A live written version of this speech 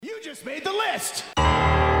just made the list.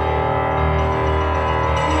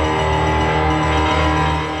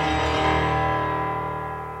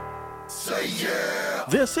 Say yeah.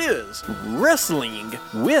 This is Wrestling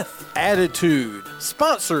with Attitude,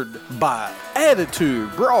 sponsored by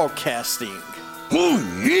Attitude Broadcasting.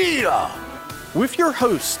 Oh, yeah. With your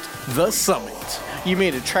host, The Summit. You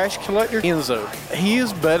made a trash collector, Enzo. He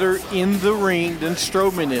is better in the ring than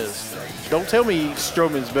Strowman is. Don't tell me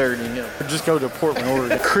Strowman's better than him. Just go to Portland,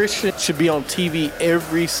 Oregon. Christian should be on TV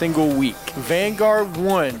every single week. Vanguard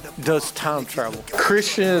 1 does time travel.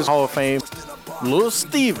 Christian is Hall of Fame. Lil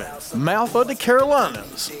Stevens, mouth of the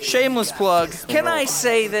Carolinas. Shameless plug. Can I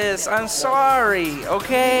say this? I'm sorry,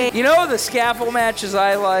 okay? You know the scaffold matches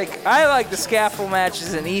I like? I like the scaffold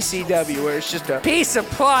matches in ECW where it's just a piece of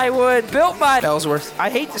plywood built by Ellsworth. I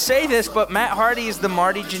hate to say this, but Matt Hardy is the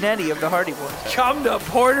Marty Jannetty of the Hardy Boys. Come to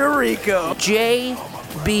Puerto Rico.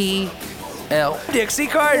 JBL. Dixie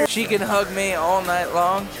Carter. She can hug me all night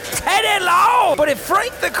long. Teddy Long! But if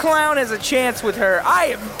Frank the Clown has a chance with her, I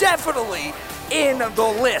am definitely in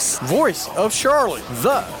the list. Voice of Charlotte,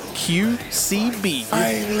 the QCB.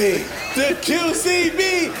 Finally, the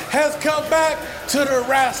QCB has come back to the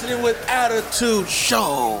Wrestling with Attitude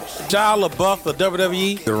show. Shia LaBeouf of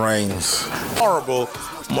WWE. The Reigns. Horrible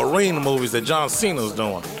Marine movies that John Cena's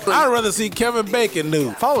doing. I'd rather see Kevin Bacon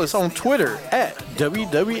do. Follow us on Twitter at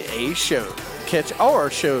WWA Show. Catch all our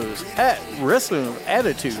shows at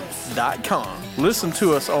WrestlingWithAttitude.com. Listen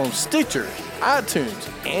to us on Stitcher, iTunes,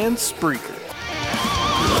 and Spreaker.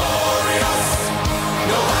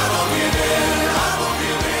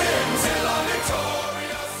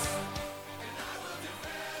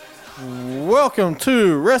 Welcome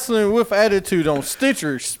to Wrestling with Attitude on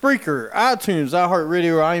Stitcher, Spreaker, iTunes,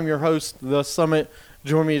 iHeartRadio. I am your host, The Summit.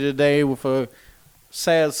 Join me today with a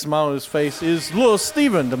sad smile on his face is Lil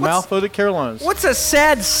Steven, the mouth of the Carolinas. What's a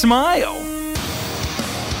sad smile?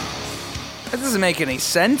 That doesn't make any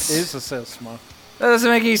sense. It is a sad smile. That doesn't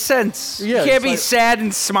make any sense. Yeah, you can't be like, sad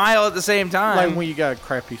and smile at the same time. Like when you got a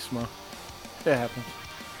crappy smile. It happens.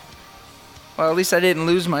 Well, at least I didn't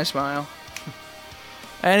lose my smile.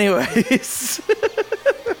 Anyways.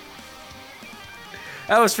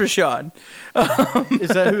 That was for Sean. Is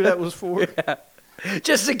that who that was for? Yeah.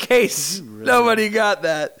 Just in case nobody got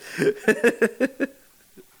that.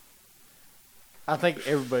 I think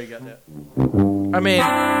everybody got that. I mean,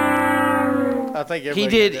 I think everybody he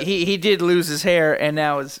did. got that. He did lose his hair, and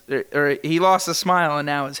now or he lost a smile, and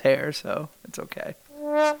now his hair. So it's okay.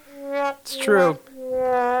 It's true.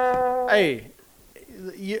 Hey,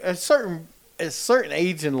 at a certain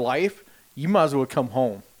age in life, you might as well come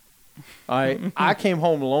home. All right, I came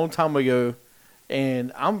home a long time ago,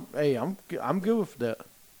 and I'm good with that.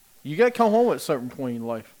 You got to come home at a certain point in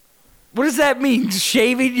life. What does that mean?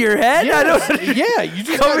 Shaving your head? Yes. I don't. Yeah, you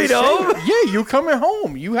just Coming gotta home? shave. Yeah, you're coming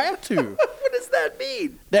home. You have to. What does that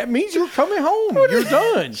mean? That means you're coming home. You're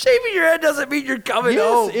done. Shaving your head doesn't mean you're coming Yes,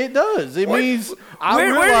 home. it does. It means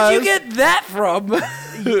Where did you get that from?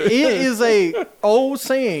 It is a old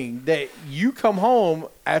saying that you come home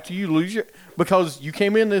after you lose your, because you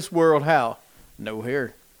came in this world how? No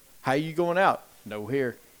hair. How you going out? No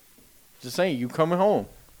hair. Just saying, you coming home.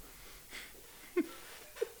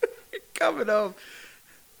 Coming home.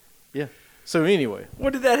 Yeah. So anyway,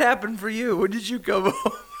 When did that happen for you? When did you come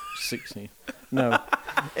home? 16. No.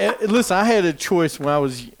 Listen, I had a choice when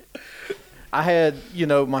I had,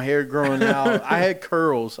 my hair growing out. I had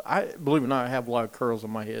curls. Believe it or not, I have a lot of curls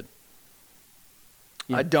on my head.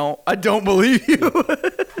 Yeah. I don't believe you.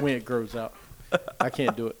 When it grows out. I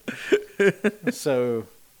can't do it. So,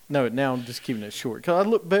 no, now I'm just keeping it short. Because I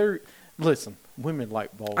look better. Listen, women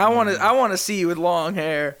like bald. I want to see you with long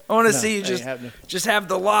hair. I want to see you just have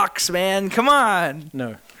the locks, man. Come on.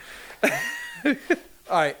 No. All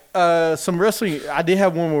right. Some wrestling. I did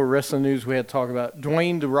have one more wrestling news we had to talk about.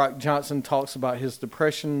 Dwayne "The Rock" Johnson talks about his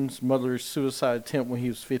depression's mother's suicide attempt when he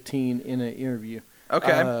was 15 in an interview.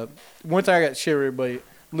 Okay. One thing I got to share with everybody.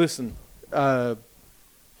 Listen,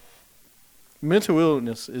 mental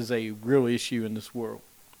illness is a real issue in this world.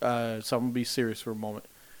 So I'm going to be serious for a moment.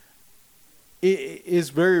 It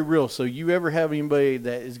is very real. So you ever have anybody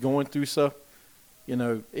that is going through stuff,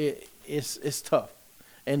 it's tough.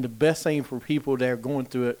 And the best thing for people that are going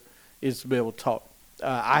through it is to be able to talk.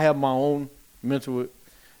 I have my own mental,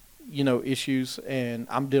 issues, and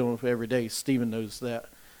I'm dealing with it every day. Steven knows that.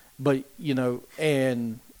 But,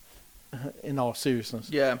 and in all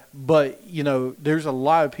seriousness. Yeah. But, there's a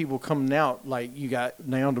lot of people coming out. Like, you got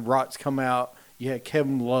now The Rock's come out. You had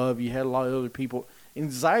Kevin Love. You had a lot of other people.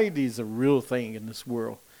 Anxiety is a real thing in this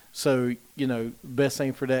world. So, best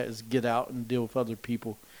thing for that is get out and deal with other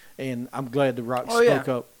people. And I'm glad The Rock spoke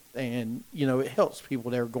up and it helps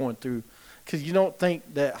people that are going through. Because you don't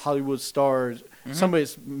think that Hollywood stars, somebody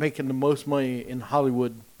that's making the most money in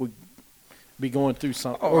Hollywood, would be going through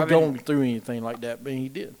something going through anything like that, but he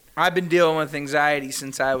did. I've been dealing with anxiety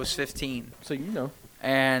since I was 15. So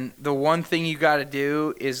And the one thing you got to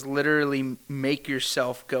do is literally make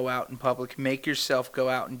yourself go out in public, make yourself go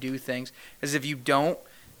out and do things. Because if you don't,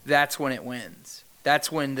 that's when it wins.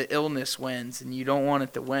 That's when the illness wins, and you don't want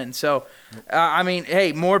it to win. So,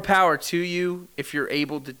 hey, more power to you if you're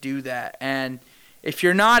able to do that. And if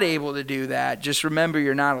you're not able to do that, just remember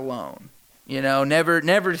you're not alone.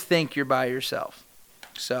 Never think you're by yourself.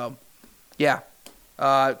 So, yeah,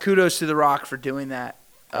 kudos to The Rock for doing that.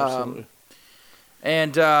 Absolutely.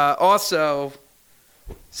 And also,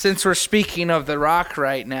 since we're speaking of The Rock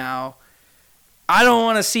right now, I don't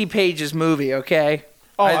want to see Paige's movie, okay?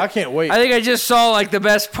 Oh, I can't wait. I think I just saw, the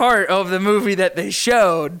best part of the movie that they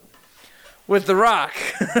showed with The Rock.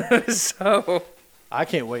 So I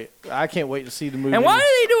can't wait. I can't wait to see the movie. And why are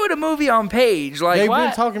they doing a movie on Paige? They've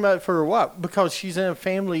been talking about it for a while because she's in a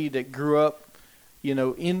family that grew up,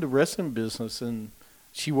 in the wrestling business, and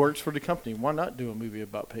she works for the company. Why not do a movie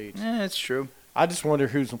about Paige? Yeah, that's true. I just wonder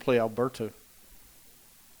who's going to play Alberto.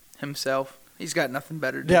 Himself. He's got nothing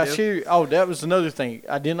better to do. That was another thing.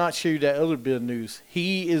 I did not show you that other bit of news.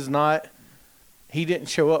 He didn't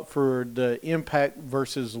show up for the Impact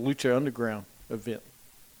versus Lucha Underground event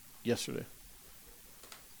yesterday.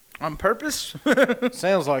 On purpose?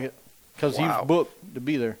 Sounds like it. Because he was booked to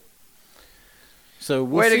be there. So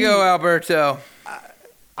Way to go, Alberto.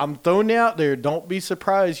 I'm throwing it out there. Don't be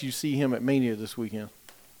surprised you see him at Mania this weekend.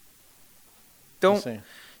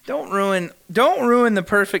 Don't ruin the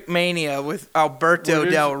perfect Mania with Alberto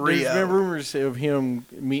Del Rio. There's been rumors of him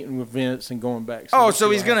meeting with Vince and going back. So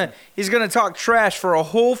he's gonna talk trash for a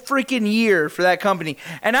whole freaking year for that company.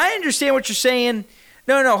 And I understand what you're saying.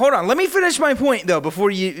 No, hold on. Let me finish my point though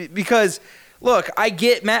because look, I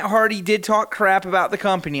get Matt Hardy did talk crap about the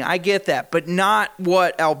company. I get that, but not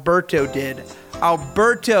what Alberto did.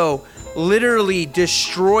 Alberto literally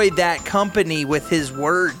destroyed that company with his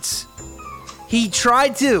words. He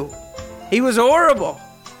tried to. He was horrible.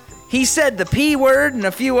 He said the P word and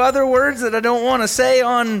a few other words that I don't want to say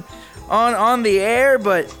on the air,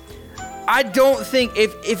 but I don't think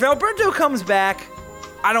if Alberto comes back,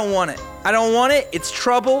 I don't want it. I don't want it. It's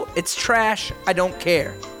trouble. It's trash. I don't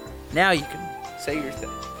care. Now you can say your thing.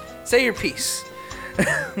 Say your piece.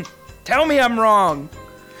 Tell me I'm wrong.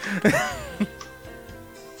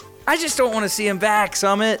 I just don't want to see him back,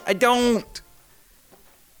 Summit. I don't.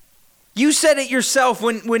 You said it yourself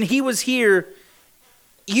when he was here.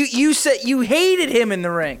 You said you hated him in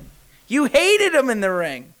the ring. You hated him in the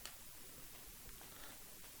ring.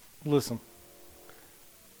 Listen.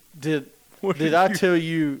 Did I tell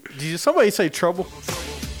you? Did somebody say trouble?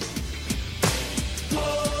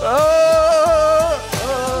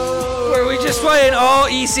 Were we just playing all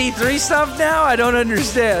EC3 stuff now? I don't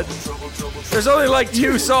understand. There's only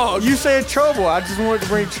 2 songs. You said trouble. I just wanted to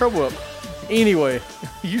bring trouble up. Anyway,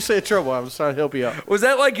 you said trouble. I was trying to help you out. Was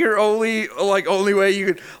that your only way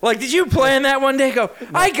you could did you plan that one day? Go,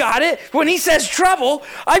 I got it. When he says trouble,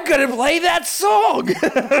 I'm gonna play that song.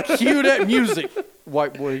 Cue that music,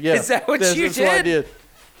 white boy. Yeah, is that what you did? That's what I did.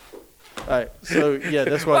 All right, so yeah,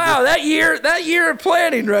 that's what. Wow, that year of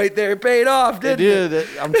planning right there paid off, didn't it? It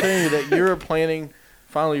did. I'm telling you, that year of planning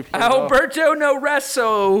finally paid off. Alberto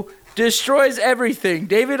Noreso destroys everything.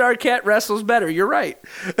 David Arquette wrestles better. You're right.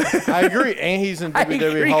 I agree, and he's in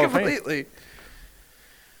WWE Hall of Fame. Completely.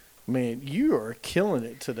 Man, you are killing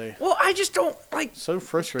it today. Well, I just don't So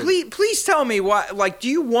frustrating. Please tell me why. Do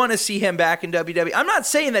you want to see him back in WWE? I'm not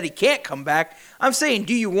saying that he can't come back. I'm saying,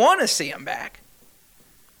 do you want to see him back?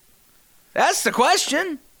 That's the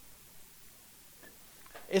question.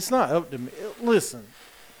 It's not up to me. Listen.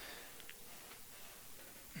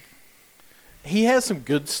 He has some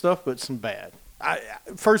good stuff, but some bad.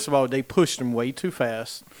 First of all, they pushed him way too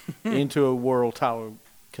fast into a world title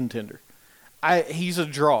contender. He's a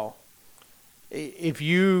draw.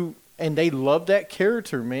 And they love that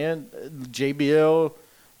character, man. JBL,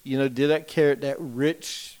 did that character, that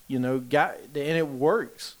rich, guy, and it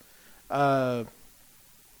works. I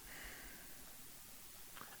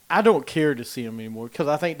don't care to see him anymore because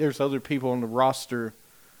I think there's other people on the roster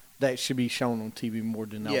that should be shown on TV more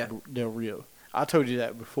than Del Rio. I told you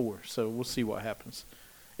that before, so we'll see what happens.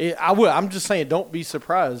 I'm just saying, don't be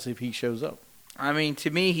surprised if he shows up. I mean, to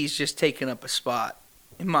me, he's just taking up a spot,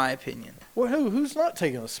 in my opinion. Well, who's not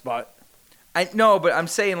taking a spot? I know, but I'm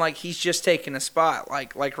saying he's just taking a spot,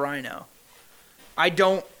 like Rhino.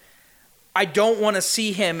 I don't want to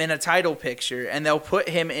see him in a title picture, and they'll put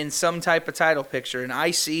him in some type of title picture, and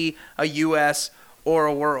I see a U.S. or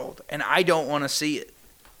a World, and I don't want to see it.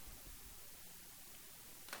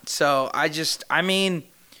 So I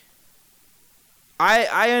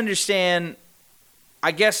understand.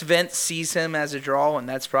 I guess Vince sees him as a draw, and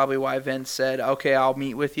that's probably why Vince said, okay, I'll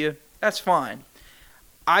meet with you. That's fine.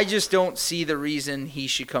 I just don't see the reason he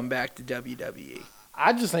should come back to WWE.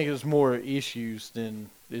 I just think it's more issues than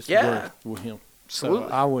it's worth with him. Absolutely.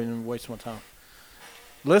 So I wouldn't waste my time.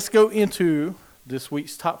 Let's go into this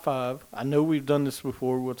week's top 5. I know we've done this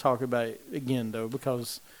before. We'll talk about it again, though,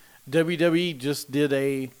 because WWE just did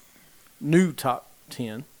a new top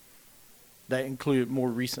 10 that included more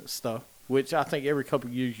recent stuff, which I think every couple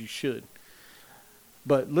of years you should.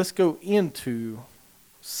 But let's go into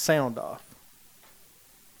Sound Off.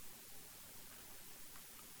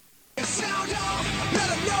 Sound off, let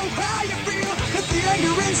 'em know how you feel. If the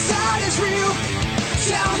anger inside is real,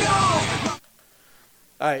 sound off.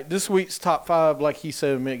 All right, this week's top 5, like he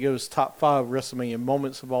said a minute ago, is top 5 WrestleMania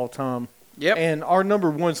moments of all time. Yep. And our number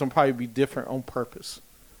ones will probably be different on purpose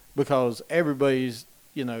because everybody's,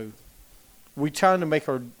 we trying to make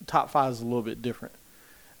our top 5s a little bit different.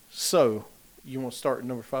 So, you want to start at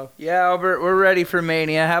number 5? Yeah, Albert, we're ready for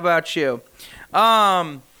Mania. How about you?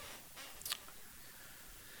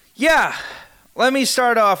 Yeah, let me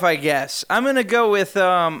start off, I guess. I'm going to go with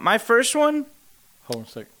my first one. Hold on a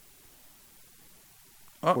second.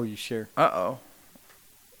 Oh. Before you share. Uh-oh.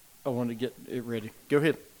 I want to get it ready. Go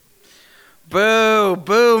ahead. Boo,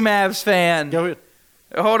 boo, Mavs fan. Go ahead.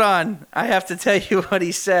 Hold on. I have to tell you what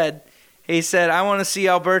he said. He said, I want to see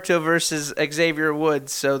Alberto versus Xavier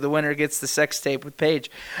Woods, so the winner gets the sex tape with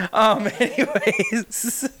Paige.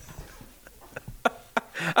 Anyways.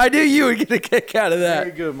 I knew you would get a kick out of that.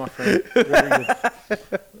 Very good, my friend. Very good.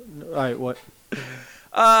 All right, what?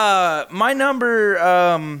 My number,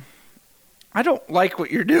 I don't like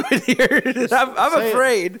what you're doing here. I'm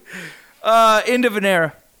afraid. End of an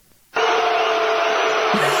era.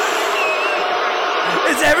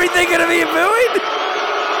 Is everything going to be booing?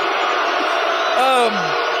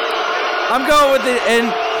 I'm going with it.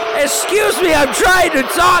 And excuse me, I'm trying to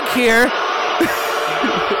talk here.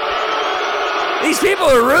 These people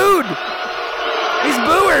are rude. These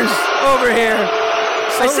booers over here.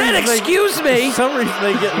 I said, excuse me. For some reason,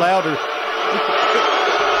 they get louder.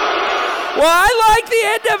 Well, I like the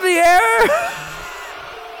end of the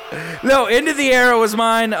era. No, end of the era was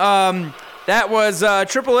mine. That was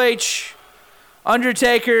Triple H,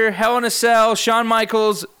 Undertaker, Hell in a Cell, Shawn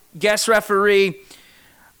Michaels, guest referee.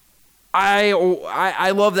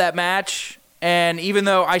 I love that match. And even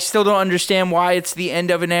though I still don't understand why it's the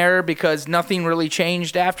end of an era, because nothing really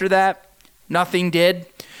changed after that. Nothing did.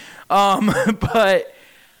 But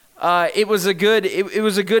it was a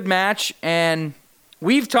good match, and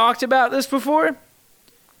we've talked about this before.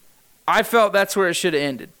 I felt that's where it should have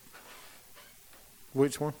ended.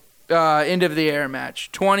 Which one? End of the era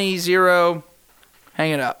match. 20-0.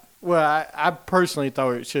 Hang it up. Well, I personally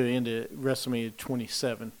thought it should have ended at WrestleMania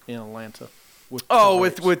 27 in Atlanta. With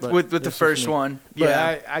the first one. But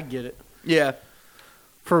Yeah. I get it. Yeah.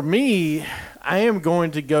 For me, I am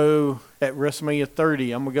going to go at WrestleMania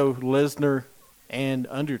 30. I'm going to go Lesnar and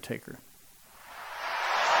Undertaker.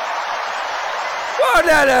 Oh,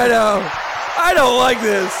 no. I don't like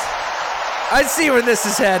this. I see where this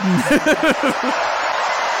is heading.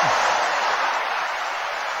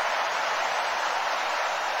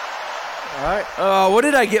 All right. What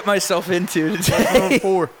did I get myself into today? Number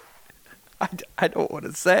 4. I don't want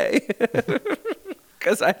to say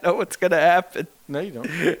because I know what's going to happen. No, you don't.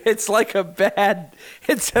 It's a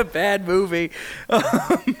bad movie.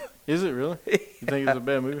 Is it really? You think it's a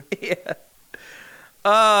bad movie? Yeah.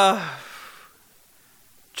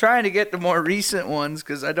 Trying to get the more recent ones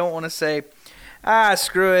because I don't want to say,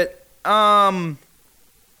 screw it. I'm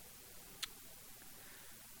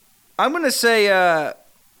going to say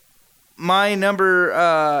my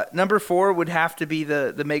number 4 would have to be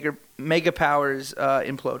the Mega Powers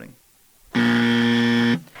imploding.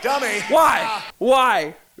 Dummy.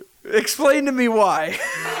 Why? Explain to me why.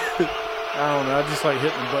 I don't know. I just like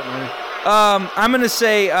hitting the button. I'm going to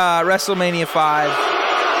say WrestleMania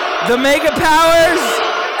 5. The Mega Powers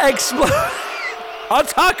explode. I'll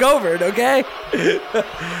talk over it, okay?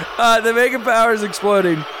 The Mega Powers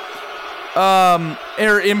exploding. Or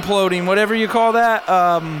imploding, whatever you call that.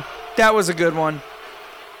 That was a good one.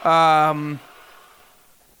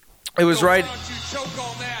 It was right. Why don't you choke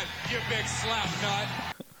on that, you big slap nut?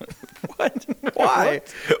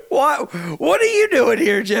 What? Why? What are you doing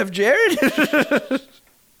here, Jeff Jarrett?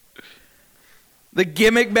 The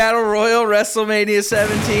gimmick battle royal, WrestleMania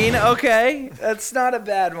 17. Okay, that's not a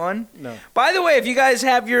bad one. No. By the way, if you guys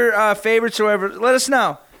have your favorites or whatever, let us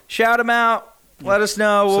know. Shout them out. Let us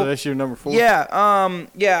know. So that's your number 4? Yeah, I'm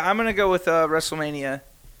gonna go with WrestleMania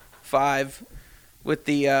 5 with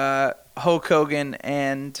the Hulk Hogan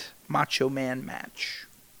and Macho Man match,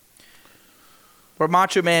 where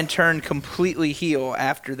Macho Man turned completely heel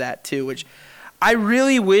after that too. Which I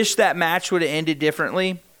really wish that match would have ended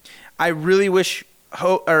differently. I really wish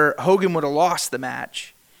Hogan would have lost the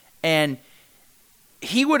match, and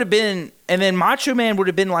he would have been, and then Macho Man would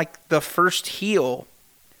have been like the first heel.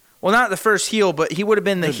 Well, not the first heel, but he would have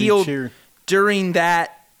been the heel during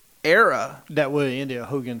that era. That would have ended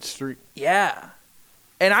Hogan's streak. Yeah.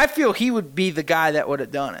 And I feel he would be the guy that would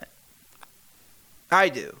have done it. I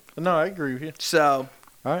do. No, I agree with you. So.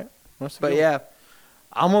 All right. But yeah.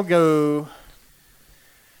 I'm going to go.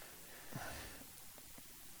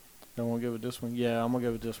 Don't want to go with this one. Yeah, I'm going to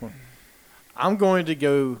go with this one. I'm going to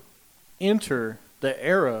go enter the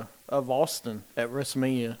era of Austin at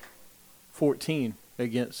WrestleMania 14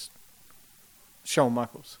 against Shawn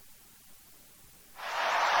Michaels.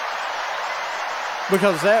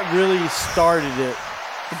 Because that really started it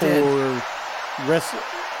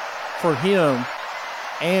for him,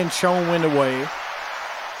 and Shawn went away.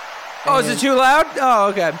 Oh, is it too loud? Oh,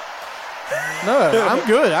 okay. No, I'm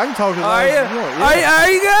good. I can talk as loud as you want. Yeah. Are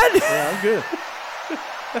you good? Yeah,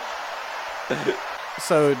 I'm good.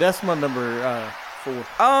 So that's my number 4.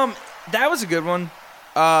 That was a good one.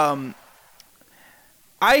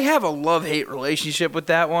 I have a love-hate relationship with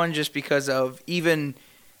that one just because of even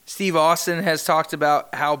Steve Austin has talked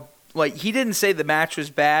about how, like, he didn't say the match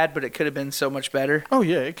was bad, but it could have been so much better. Oh,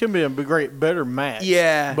 yeah. It could be a better match.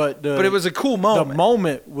 Yeah. But it was a cool moment. The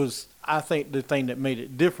moment was, I think, the thing that made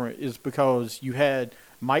it different is because you had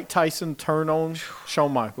Mike Tyson turn on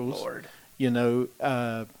Shawn Michaels. Lord. You know,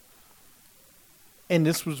 and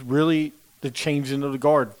this was really the changing of the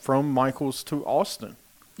guard from Michaels to Austin.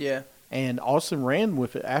 Yeah. And Austin ran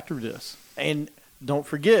with it after this. And don't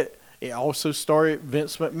forget, it also started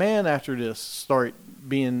Vince McMahon after this.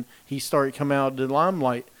 He started coming out of the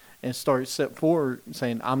limelight and started stepping forward and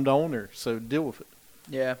saying, I'm the owner, so deal with it.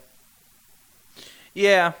 Yeah.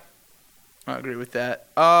 Yeah. I agree with that.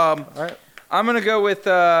 All right. I'm going to go with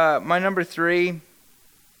my number 3.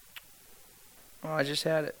 Oh, I just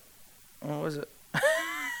had it. What was it?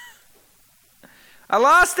 I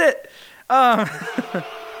lost it.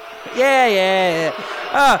 Yeah.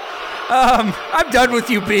 I'm done with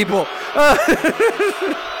you people.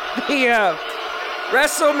 The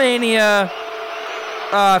WrestleMania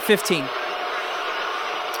 15.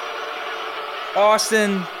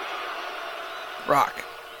 Austin Rock.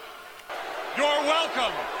 You're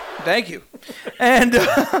welcome. Thank you. And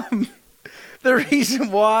the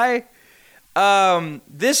reason why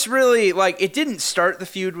this really, like, it didn't start the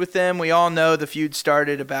feud with them. We all know the feud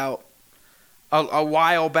started about a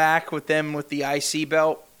while back with them with the IC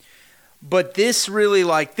belt. But this really,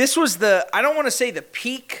 like, this was the, I don't want to say the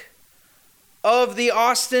peak of the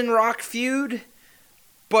Austin Rock feud,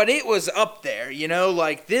 but it was up there, you know?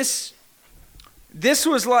 Like, this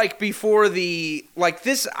was, like, before the, like,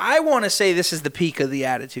 this, I want to say this is the peak of the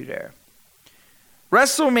Attitude Era.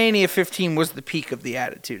 WrestleMania 15 was the peak of the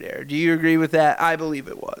Attitude Era. Do you agree with that? I believe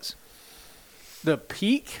it was. The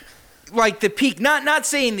peak? Like, the peak, not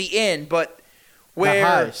saying the end, but where... The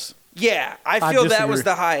highest. Yeah, I feel that was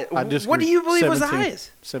the highest. I disagree. What do you believe 17, was the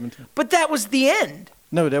highest? 17. But that was the end.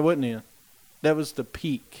 No, that wasn't the end. That was the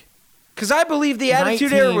peak. Because I believe the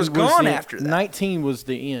Attitude Era was gone after that. 19 was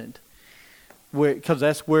the end. Because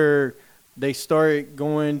that's where they started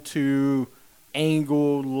going to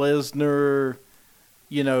Angle, Lesnar,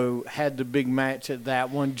 you know, had the big match at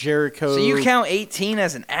that one, Jericho. So you count 18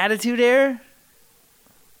 as an Attitude Era?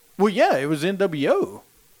 Well, yeah, it was NWO.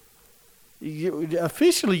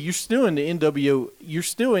 Officially, you're still in the NWO. You're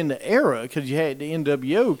still in the era because you had the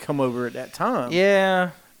NWO come over at that time. Yeah.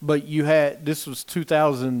 But this was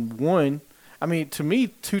 2001. I mean, to me,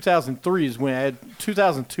 2003 is when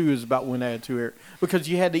 2002 is about when Attitude Era. Because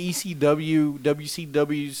you had the ECW,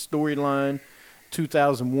 WCW storyline,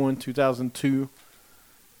 2001, 2002.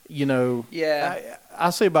 You know. Yeah. I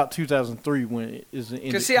say about 2003 when it is.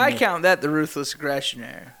 Because, see, I count that the Ruthless Aggression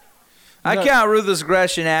Era. I count Ruthless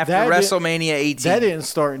Aggression after WrestleMania 18. That didn't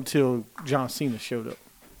start until John Cena showed up.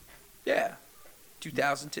 Yeah.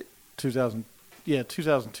 2002. 2002,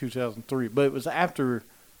 2003. But it was after,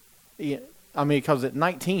 I mean, because at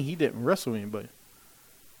 19, he didn't wrestle anybody.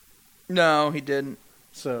 No, he didn't.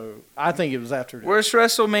 So, I think it was after that. Worst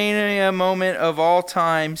WrestleMania moment of all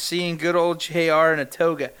time, seeing good old JR in a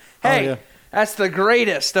toga. Hey, That's the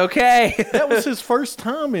greatest, okay? That was his first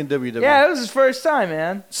time in WWE. Yeah, it was his first time,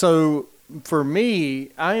 man. So for me,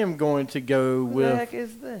 I am going to go What with. the heck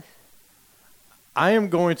is this? I am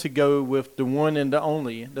going to go with the one and the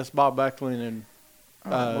only. That's Bob Backlund and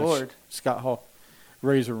Lord. Scott Hall,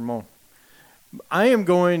 Razor Ramon. I am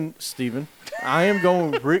going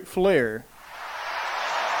with Ric Flair.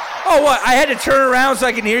 Oh, what? I had to turn around so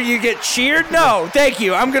I can hear you get cheered? No, thank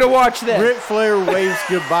you. I'm going to watch this. Ric Flair waves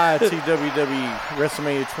goodbye to WWE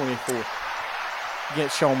WrestleMania 24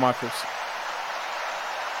 against Shawn Michaels.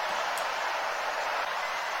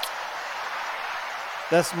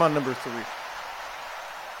 That's my number 3.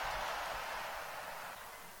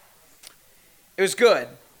 It was good.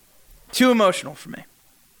 Too emotional for me.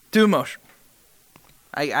 Too emotional.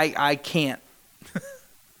 I can't.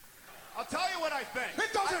 I'll tell you what I think.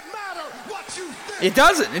 It doesn't matter what you think. It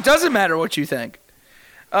doesn't. It doesn't matter what you think.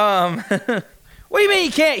 What do you mean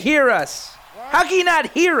you can't hear us? How can you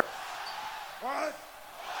not hear us? What?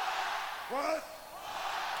 What?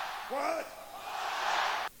 What?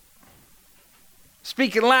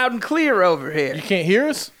 Speaking loud and clear over here. You can't hear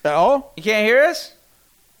us at all? You can't hear us?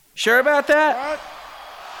 Sure about that? What?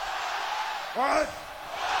 What?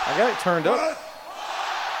 I got it turned up. What?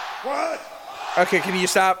 What? Okay, can you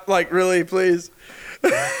stop, like, really, please?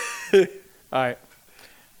 All right.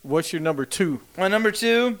 What's your number 2? My number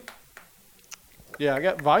 2, Yeah, I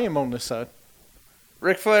got volume on this side.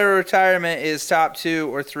 Ric Flair retirement is top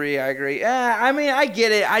 2 or 3, I agree. I mean, I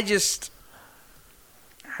get it. I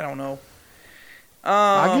don't know.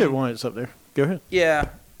 I get one that's up there. Go ahead. Yeah.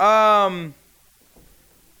 I'm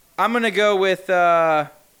going to go with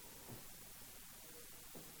the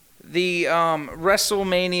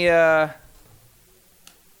WrestleMania.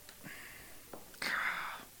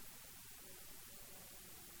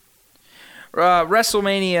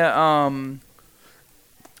 WrestleMania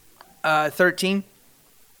 13.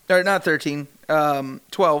 Or not 13.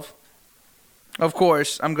 12. Of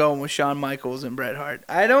course, I'm going with Shawn Michaels and Bret Hart.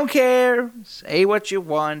 I don't care. Say what you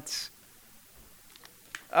want.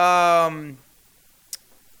 The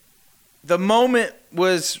moment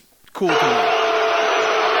was cool to me.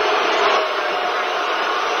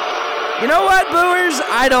 You know what, booers?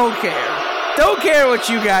 I don't care. Don't care what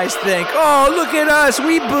you guys think. Oh, look at us.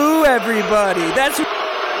 We boo everybody. That's...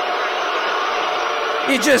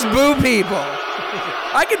 You just boo people.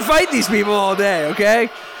 I can fight these people all day, okay?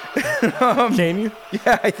 Can you?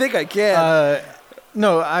 Yeah, I think I can.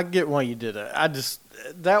 No, I get why you did it. I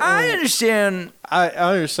understand. I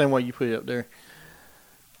understand why you put it up there.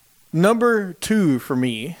 Number 2 for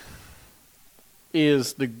me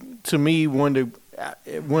is one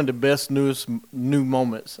of the best new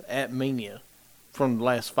moments at Mania from the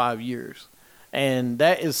last 5 years, and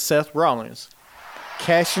that is Seth Rollins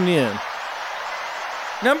cashing in.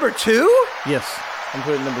 Number 2? Yes, I'm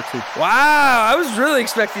putting number 2 Wow, I was really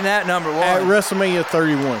expecting that number 1. at WrestleMania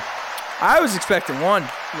 31. I was expecting 1. No.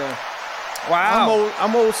 Wow.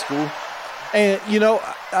 I'm old school. And,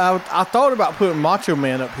 I thought about putting Macho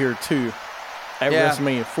Man up here, too, at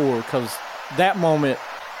WrestleMania 4, because that moment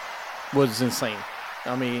was insane.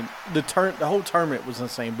 I mean, the whole tournament was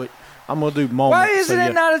insane, but I'm going to do moments. Why isn't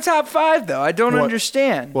it not a top 5, though? I don't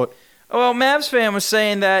understand. What? Well, Mavs fan was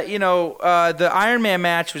saying that, the Iron Man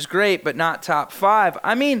match was great, but not top 5.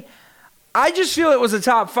 I mean, I just feel it was a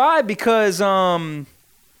top 5 because,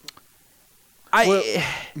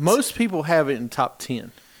 most people have it in top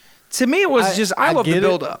 10. To me, it was I love the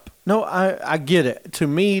build-up. No, I get it. To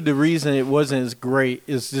me, the reason it wasn't as great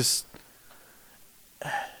is just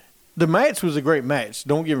the match was a great match.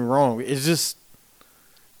 Don't get me wrong. It's just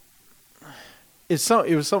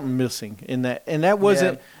it was something missing in that, and that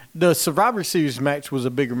wasn't the Survivor Series match was a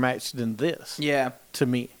bigger match than this. Yeah, to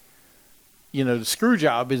me, the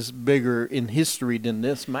Screwjob is bigger in history than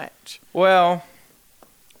this match. Well,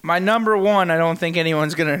 my number 1, I don't think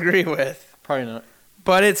anyone's gonna agree with. Probably not.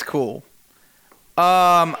 But it's cool.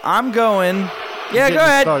 I'm going. Yeah, go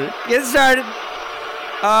ahead. Get started.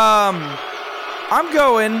 I'm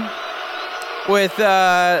going with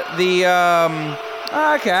okay,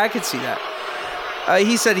 I could see that.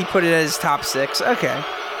 He said he put it as top 6. Okay.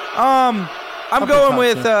 I'm going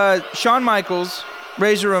with Shawn Michaels,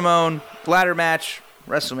 Razor Ramon, ladder match,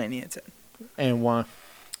 WrestleMania 10. And why?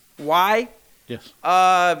 Why? Yes.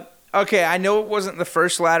 Okay, I know it wasn't the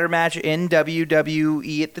first ladder match in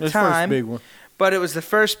WWE at the time. First big one. But it was the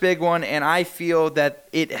first big one, and I feel that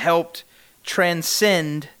it helped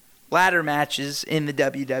transcend ladder matches in the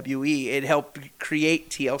WWE. It helped create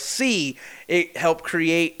TLC. It helped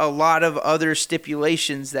create a lot of other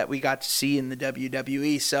stipulations that we got to see in the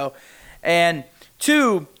WWE. So, and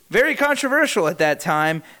 2, very controversial at that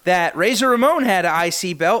time that Razor Ramon had an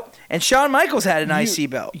IC belt and Shawn Michaels had an IC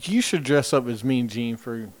belt. You should dress up as Mean Gene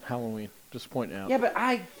for Halloween. Just pointing out. Yeah, but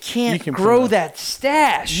I can't can grow put that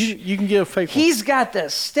stash. You can get a fake one. He's got the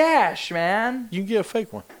stash, man. You can get a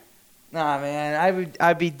fake one. Nah, man,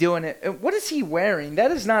 I'd be doing it. What is he wearing?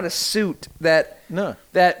 That is not a suit that No.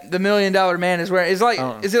 the $1 Million Man is wearing. Is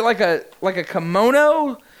it like a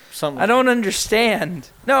kimono? Something. I don't understand.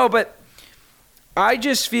 No, but I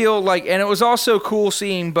just feel like, and it was also cool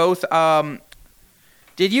seeing both.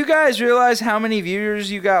 Did you guys realize how many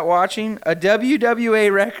viewers you got watching? A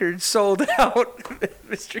WWA record sold out,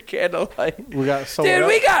 Mr. Candlelight. We got sold Dude, out.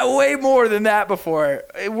 we got way more than that before.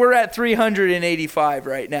 We're at 385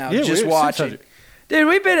 right now, Yeah, just we're at watching. 600. Dude,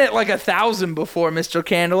 we've been at like 1,000 before, Mr.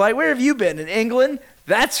 Candlelight. Where have you been? In England?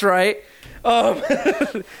 That's right.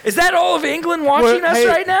 Is that all of England watching us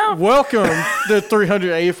right now? Welcome the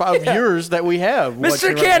 385 viewers that we have. Mr.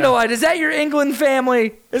 watching right Candlelight, is that your England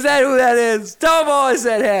family? Is that who that is? Tell them all I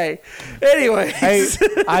said hey. Anyways. now.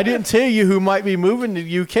 Hey, I didn't tell you who might be moving to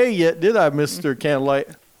the UK yet, did I, Mr. Candlelight?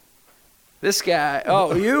 This guy.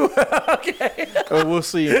 Oh, you? Okay. Oh, we'll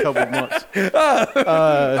see in a couple of months.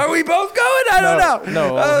 Are we both going? I don't know.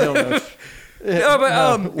 No, hell no. No,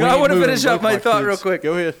 but We I ain't want to moving finish up both my my thought kids. real quick.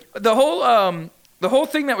 Go ahead. The whole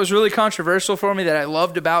thing that was really controversial for me that I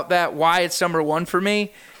loved about that, why it's number one for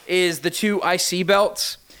me, is the two IC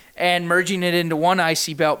belts and merging it into one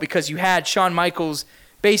IC belt, because you had Shawn Michaels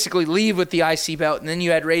basically leave with the IC belt, and then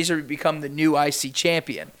you had Razor become the new IC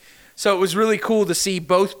champion. So it was really cool to see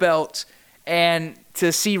both belts and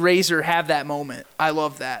to see Razor have that moment. I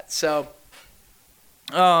love that. So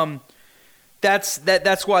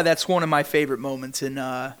that's why that's one of my favorite moments in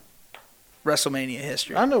WrestleMania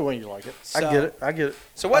history. I know when you like it. So- I get it.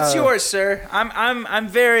 So what's yours, sir? I'm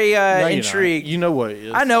very No, you're not. intrigued. You know what it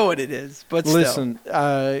is. I know what it is, but Listen,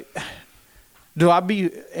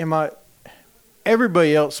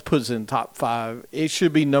 everybody else puts in top 5. It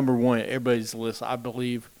should be number 1 at everybody's list, I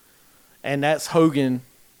believe. And that's Hogan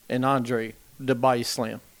and Andre, the body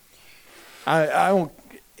slam. I don't,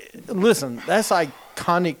 listen, that's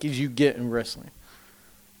iconic as you get in wrestling.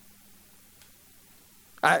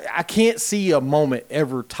 I can't see a moment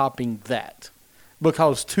ever topping that,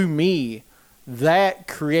 because to me, that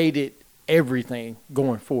created everything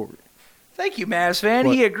going forward. Thank you, Mavs fan.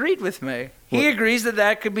 What? He agreed with me. He What? agrees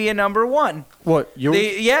that could be a number 1. What? Yours?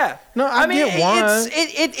 Yeah. No, I mean, get one.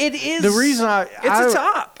 It is. The reason it's a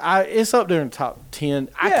top. It's up there in top 10.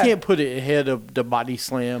 I Yeah. can't put it ahead of the body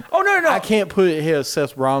slam. Oh no. I can't put it ahead of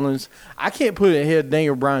Seth Rollins. I can't put it ahead of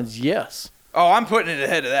Daniel Bryan's Yes. Oh, I'm putting it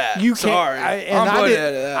ahead of that. You can't. Sorry. I'm putting it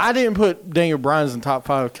ahead of that. I didn't put Daniel Bryan's in top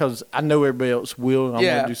 5 because I know everybody else will. And I'm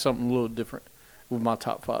Yeah. going to do something a little different with my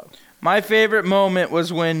top 5. My favorite moment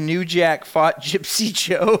was when New Jack fought Gypsy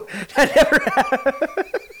Joe. That never happened.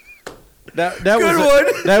 That Good was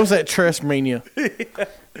one. That was at Trashmania.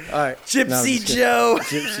 All right, Gypsy No, I'm just kidding. Joe.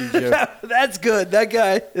 Gypsy Joe. That's good. That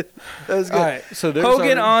guy. That was good. All right, so there's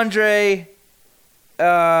Hogan, our- Andre,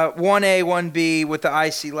 1A, 1B with the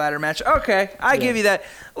IC ladder match. Okay, I give you that.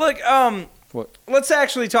 Look, What? let's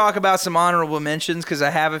actually talk about some honorable mentions, because I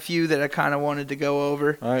have a few that I kind of wanted to go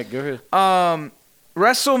over. All right, go ahead.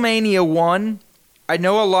 WrestleMania 1, I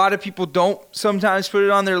know a lot of people don't sometimes put it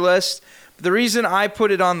on their list. But the reason I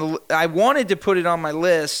wanted to put it on my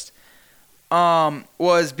list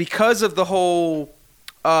was because of the whole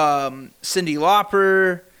Cyndi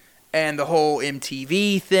Lauper and the whole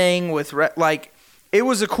MTV thing with it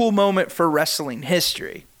was a cool moment for wrestling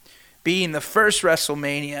history, being the first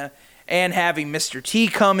WrestleMania and having Mr. T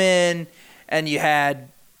come in, and you had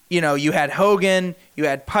Hogan, you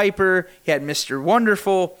had Piper, you had Mr.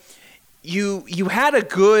 Wonderful. You had a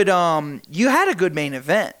good main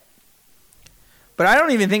event. But I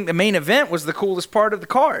don't even think the main event was the coolest part of the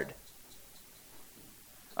card.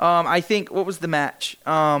 I think, what was the match?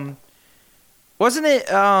 Wasn't it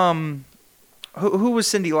who was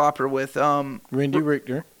Cyndi Lauper with? Randy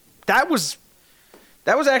Richter. That was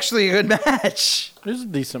actually a good match. It was a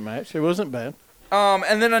decent match. It wasn't bad.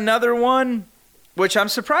 And then another one, which I'm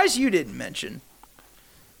surprised you didn't mention.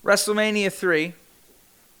 WrestleMania 3,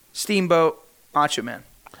 Steamboat, Macho Man.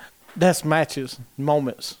 That's matches,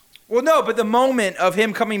 moments. Well, no, but the moment of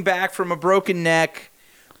him coming back from a broken neck,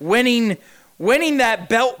 winning that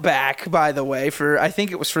belt back, by the way, I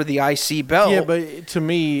think it was for the IC belt. Yeah, but to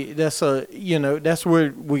me, that's that's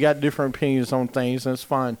where we got different opinions on things, and it's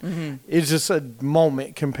fine. Mm-hmm. It's just a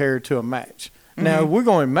moment compared to a match. Now, if we're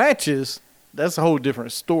going matches, that's a whole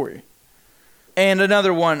different story. And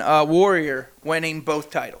another one, Warrior winning both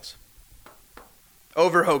titles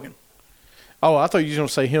over Hogan. Oh, I thought you were going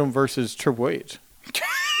to say him versus Triple H.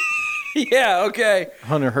 Yeah, okay.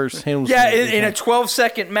 Hunter Hearst Helmsley. Yeah, in a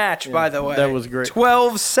 12-second match, by the way. that was great.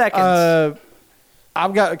 12 seconds.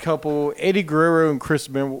 I've got a couple. Eddie Guerrero and Chris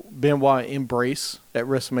Benoit embrace at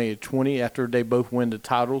WrestleMania 20 after they both win the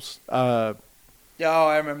titles. Oh,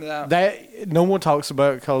 I remember that. That no one talks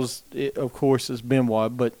about because, of course, it's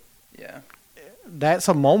Benoit, but Yeah. that's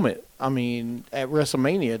a moment. I mean, at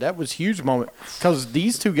WrestleMania, that was a huge moment because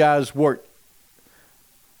these two guys worked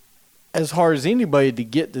as hard as anybody to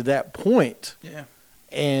get to that point. Yeah.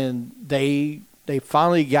 And they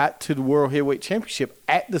finally got to the World Heavyweight Championship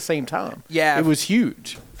at the same time. Yeah. It was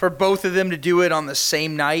huge. For both of them to do it on the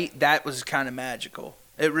same night, that was kind of magical.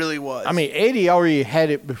 It really was. I mean, Eddie already had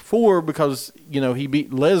it before because, he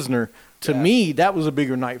beat Lesnar. To me, that was a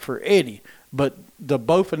bigger night for Eddie. But the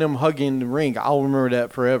both of them hugging in the ring, I'll remember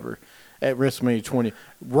that forever at WrestleMania 20.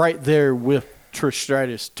 Right there with Trish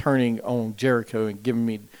Stratus turning on Jericho and giving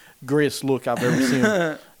me the greatest look I've ever seen.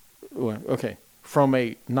 Well, okay. From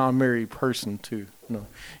a non-married person to no.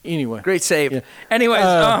 Anyway. Great save. Yeah.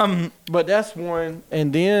 Anyways, But that's one.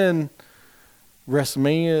 And then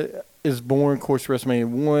WrestleMania is born. Of course, WrestleMania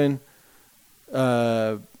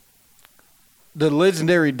 1. The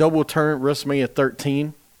legendary double turn WrestleMania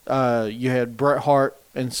 13. You had Bret Hart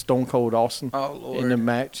and Stone Cold Austin oh, Lord. in the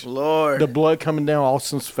match. Lord. The blood coming down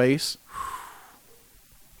Austin's face.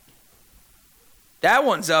 That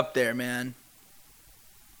one's up there, man.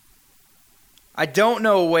 I don't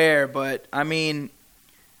know where, but, I mean,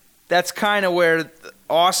 that's kind of where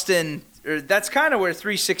that's kind of where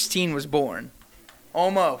 316 was born.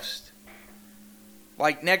 Almost.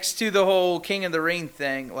 Like, next to the whole King of the Ring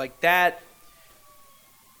thing, like that.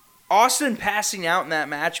 Austin passing out in that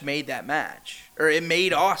match made that match. Or it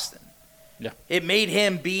made Austin. Yeah. It made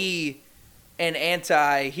him be an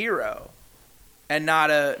anti-hero and not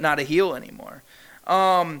a heel anymore.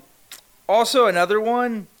 Also, another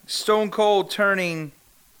one, Stone Cold turning,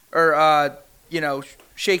 or,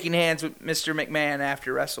 shaking hands with Mr. McMahon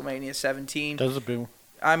after WrestleMania 17. That's a big one.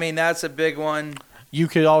 I mean, that's a big one. You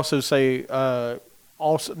could also say, not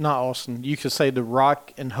Austin, you could say The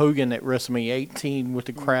Rock and Hogan at WrestleMania 18 with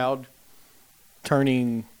the crowd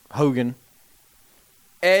turning Hogan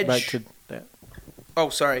Edge. back to that. Oh,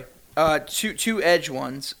 sorry. Two Edge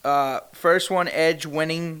ones. First one, Edge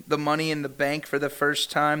winning the Money in the Bank for the first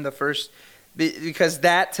time. Because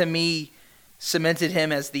that, to me, cemented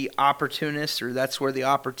him as the opportunist, or that's where the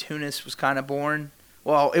opportunist was kind of born.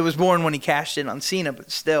 Well, it was born when he cashed in on Cena, but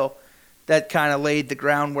still, that kind of laid the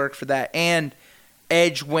groundwork for that. And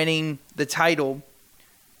Edge winning the title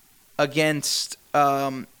against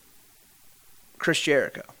Chris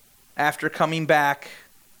Jericho after coming back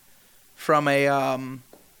from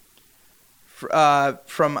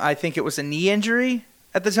from I think it was a knee injury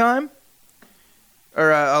at the time,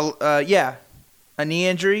 or a knee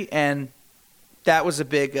injury, and that was a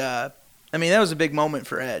big. That was a big moment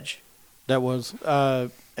for Edge. That was,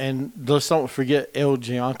 and let's don't forget El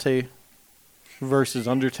Gigante versus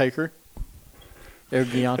Undertaker. El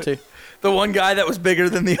Gigante. The one guy that was bigger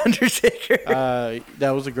than the Undertaker.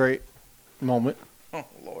 That was a great moment. Oh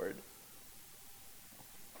Lord.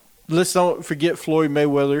 Let's don't forget Floyd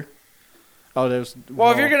Mayweather. Oh, that was.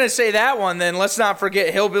 Well, if you're gonna say that one, then let's not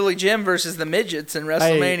forget Hillbilly Jim versus the Midgets in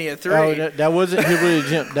WrestleMania 3. Oh, that wasn't Hillbilly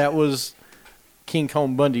Jim. That was King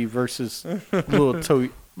Kong Bundy versus Little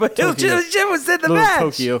Tokyo. But Hillbilly Jim was in the match.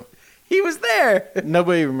 Tokyo. He was there.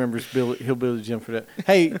 Nobody remembers Hillbilly Jim for that.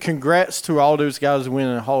 Hey, congrats to all those guys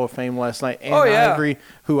winning the Hall of Fame last night. And Ivory,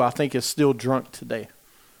 who I think is still drunk today.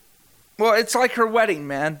 Well, it's like her wedding,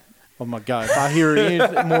 man. Oh, my God. If I hear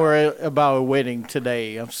anything more about a wedding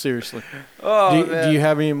today, I'm seriously. Oh, do you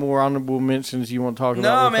have any more honorable mentions you want to talk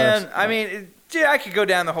about? No, man. I mean, I could go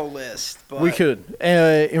down the whole list. But. We could.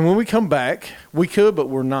 And when we come back, we could, but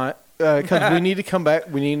we're not. Because we need to come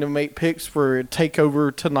back. We need to make picks for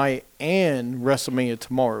TakeOver tonight and WrestleMania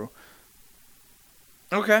tomorrow.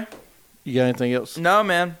 Okay. You got anything else? No,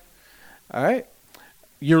 man. All right.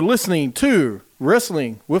 You're listening to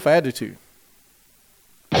Wrestling with Attitude.